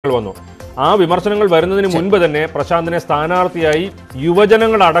വന്നു. ആ വിമർശനങ്ങൾ വരുന്നതിന് മുൻപ് തന്നെ പ്രശാന്തിനെ സ്ഥാനാർത്ഥിയായി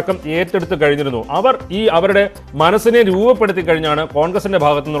യുവജനങ്ങളടക്കം ഏറ്റെടുത്ത് കഴിഞ്ഞിരുന്നു. അവരുടെ മനസ്സിനെ രൂപപ്പെടുത്തി കഴിഞ്ഞാണ് കോൺഗ്രസിന്റെ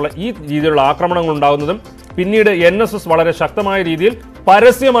ഭാഗത്തു നിന്നുള്ള ഈ രീതിയിലുള്ള ആക്രമണങ്ങൾ ഉണ്ടാകുന്നതും പിന്നീട് NSS വളരെ ശക്തമായ രീതിയിൽ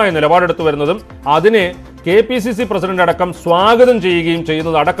പരസ്യമായ നിലപാടെടുത്തു വരുന്നതും അതിനെ KPCC പ്രസിഡന്റ് അടക്കം സ്വാഗതം ചെയ്യുകയും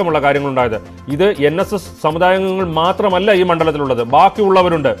ചെയ്യുന്നത് അടക്കമുള്ള കാര്യങ്ങളുണ്ടായത്. ഇത് NSS സമുദായങ്ങൾ മാത്രമല്ല ഈ മണ്ഡലത്തിലുള്ളത്,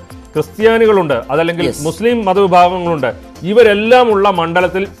 ബാക്കിയുള്ളവരുണ്ട്, ക്രിസ്ത്യാനികളുണ്ട്, അതല്ലെങ്കിൽ മുസ്ലിം മതവിഭാഗങ്ങളുണ്ട്. ഇവരെല്ലാം ഉള്ള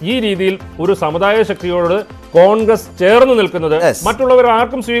മണ്ഡലത്തിൽ ഈ രീതിയിൽ ഒരു സമുദായ ശക്തിയോട് കോൺഗ്രസ് ചേർന്ന് നിൽക്കുന്നത് മറ്റുള്ളവർ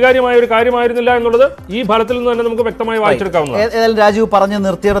ആർക്കും സ്വീകാര്യമായ ഒരു കാര്യമായിരുന്നില്ല എന്നുള്ളത് ഈ ഫലത്തിൽ നിന്ന് തന്നെ നമുക്ക് വ്യക്തമായി വായിച്ചെടുക്കാവുന്നതാണ്. രാജീവ് പറഞ്ഞു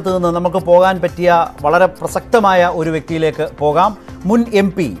നിർത്തിയിടത്ത് നിന്ന് നമുക്ക് പോകാൻ പറ്റിയ വളരെ പ്രസക്തമായ ഒരു വ്യക്തിയിലേക്ക് പോകാം. മുൻ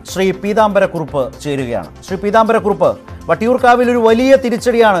MP ശ്രീ പീതാംബരക്കുറുപ്പ് ചേരുകയാണ്. ശ്രീ പീതാംബരക്കുറുപ്പ്, വട്ടിയൂർക്കാവിൽ ഒരു വലിയ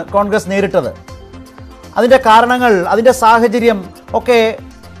തിരിച്ചടിയാണ് കോൺഗ്രസ് നേരിട്ടത്. അതിൻ്റെ കാരണങ്ങൾ, അതിൻ്റെ സാഹചര്യം ഒക്കെ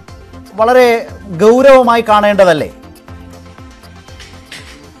വളരെ ഗൗരവമായി കാണേണ്ടതല്ലേ?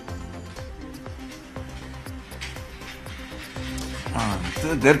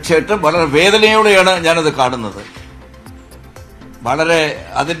 തീർച്ചയായിട്ടും വളരെ വേദനയോടെയാണ് ഞാനത് കാണുന്നത്. വളരെ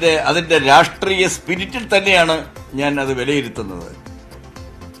അതിന്റെ രാഷ്ട്രീയ സ്പിരിറ്റിൽ തന്നെയാണ് ഞാൻ അത് വിലയിരുത്തുന്നത്.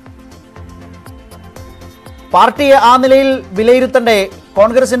 പാർട്ടി ആ നിലയിൽ വിലയിരുത്തണ്ടേ?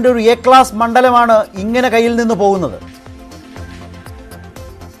 കോൺഗ്രസിന്റെ ഒരു A ക്ലാസ് മണ്ഡലമാണ് ഇങ്ങനെ കയ്യിൽ നിന്ന് പോകുന്നത്.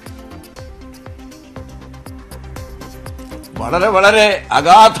 വളരെ വളരെ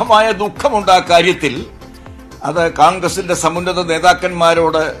അഗാധമായ ദുഃഖമുണ്ട് ആ കാര്യത്തിൽ. അത് കോൺഗ്രസിന്റെ സമുന്നത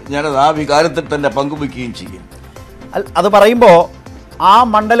നേതാക്കന്മാരോട് ഞാനത് ആ വികാരത്തിൽ തന്നെ പങ്കുവയ്ക്കുകയും ചെയ്യും. അത് പറയുമ്പോൾ ആ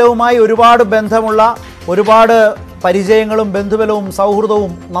മണ്ഡലവുമായി ഒരുപാട് ബന്ധമുള്ള, ഒരുപാട് പരിചയങ്ങളും ബന്ധുബലവും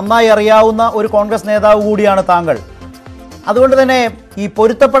സൗഹൃദവും നന്നായി അറിയാവുന്ന ഒരു കോൺഗ്രസ് നേതാവ് കൂടിയാണ് താങ്കൾ. അതുകൊണ്ട് തന്നെ ഈ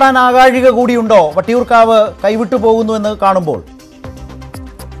പൊരുത്തപ്പെടാൻ ആകാഴിക കൂടിയുണ്ടോ വട്ടിയൂർക്കാവ് കൈവിട്ടു പോകുന്നു എന്ന് കാണുമ്പോൾ?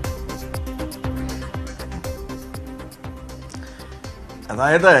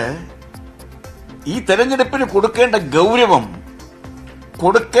 അതായത് ഈ തെരഞ്ഞെടുപ്പിന് കൊടുക്കേണ്ട ഗൗരവം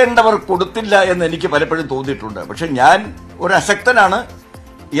കൊടുക്കേണ്ടവർ കൊടുത്തില്ല എന്ന് എനിക്ക് പലപ്പോഴും തോന്നിയിട്ടുണ്ട്. പക്ഷെ ഞാൻ ഒരു അശക്തനാണ്.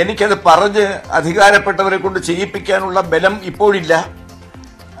 എനിക്കത് പറഞ്ഞ് അധികാരപ്പെട്ടവരെ കൊണ്ട് ചെയ്യിപ്പിക്കാനുള്ള ബലം ഇപ്പോഴില്ല.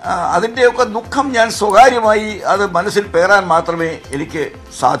 അതിൻ്റെയൊക്കെ ദുഃഖം ഞാൻ സ്വകാര്യമായി അത് മനസ്സിൽ പേറാൻ മാത്രമേ എനിക്ക്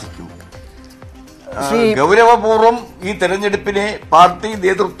സാധിക്കൂ. ഗൗരവപൂർവ്വം ഈ തെരഞ്ഞെടുപ്പിനെ പാർട്ടി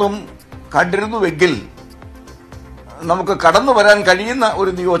നേതൃത്വം കണ്ടിരുന്നുവെങ്കിൽ നമുക്ക് കടന്നു വരാൻ കഴിയുന്ന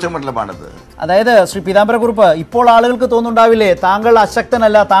ഒരു നിയോജകമണ്ഡലമാണിത്. അതായത് ശ്രീ പീതാംബരക്കുറുപ്പ്, ഇപ്പോൾ ആളുകൾക്ക് തോന്നുന്നുണ്ടാവില്ലേ താങ്കൾ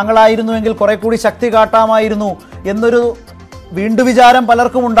അശക്തനല്ല, താങ്കളായിരുന്നുവെങ്കിൽ കുറെ കൂടി ശക്തി കാട്ടാമായിരുന്നു എന്നൊരു വീണ്ടും വിചാരം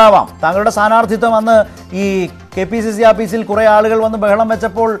പലർക്കും ഉണ്ടാവാം. താങ്കളുടെ സ്ഥാനാർത്ഥിത്വം അന്ന് ഈ KPCC ഓഫീസിൽ കുറെ ആളുകൾ വന്ന് ബഹളം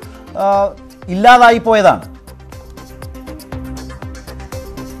വെച്ചപ്പോൾ ഇല്ലാതായി പോയതാണ്.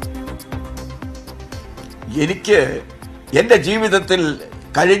 എനിക്ക് എൻ്റെ ജീവിതത്തിൽ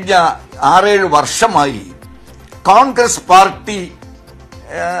കഴിഞ്ഞ 6-7 വർഷമായി കോൺഗ്രസ് പാർട്ടി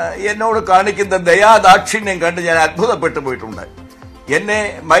എന്നോട് കാണിക്കുന്ന ദയാദാക്ഷിണ്യം കണ്ട് ഞാൻ അത്ഭുതപ്പെട്ടു പോയിട്ടുണ്ട്. എന്നെ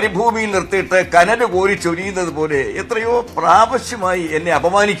മരുഭൂമിയിൽ നിർത്തിയിട്ട് കനല് കോരി ചൊരിയുന്നത് പോലെ എത്രയോ പ്രാവശ്യമായി എന്നെ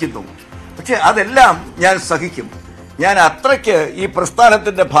അപമാനിക്കുന്നു. പക്ഷെ അതെല്ലാം ഞാൻ സഹിക്കും. ഞാൻ അത്രയ്ക്ക് ഈ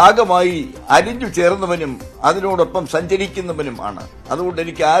പ്രസ്ഥാനത്തിന്റെ ഭാഗമായി അലിഞ്ഞു ചേർന്നവനും അതിനോടൊപ്പം സഞ്ചരിക്കുന്നവനും ആണ്. അതുകൊണ്ട്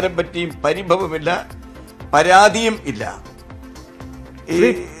എനിക്ക് ആരെ പറ്റിയും പരിഭവമില്ല, പരാതിയും ഇല്ല.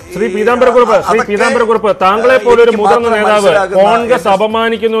 ശ്രീ പീതാംബരക്കുറുപ്പ്, താങ്കളെ പോലൊരു മുതിർന്ന നേതാവ് കോൺഗ്രസ്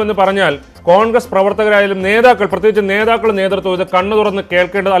അപമാനിക്കുന്നു എന്ന് പറഞ്ഞാൽ കോൺഗ്രസ് പ്രവർത്തകരായാലും നേതാക്കൾ, പ്രത്യേകിച്ച് നേതാക്കൾ നേതൃത്വം ഇത് കണ്ണു തുറന്ന്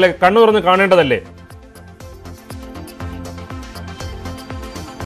കേൾക്കേണ്ടത്, അല്ലെങ്കിൽ കണ്ണു തുറന്ന് കാണേണ്ടതല്ലേ?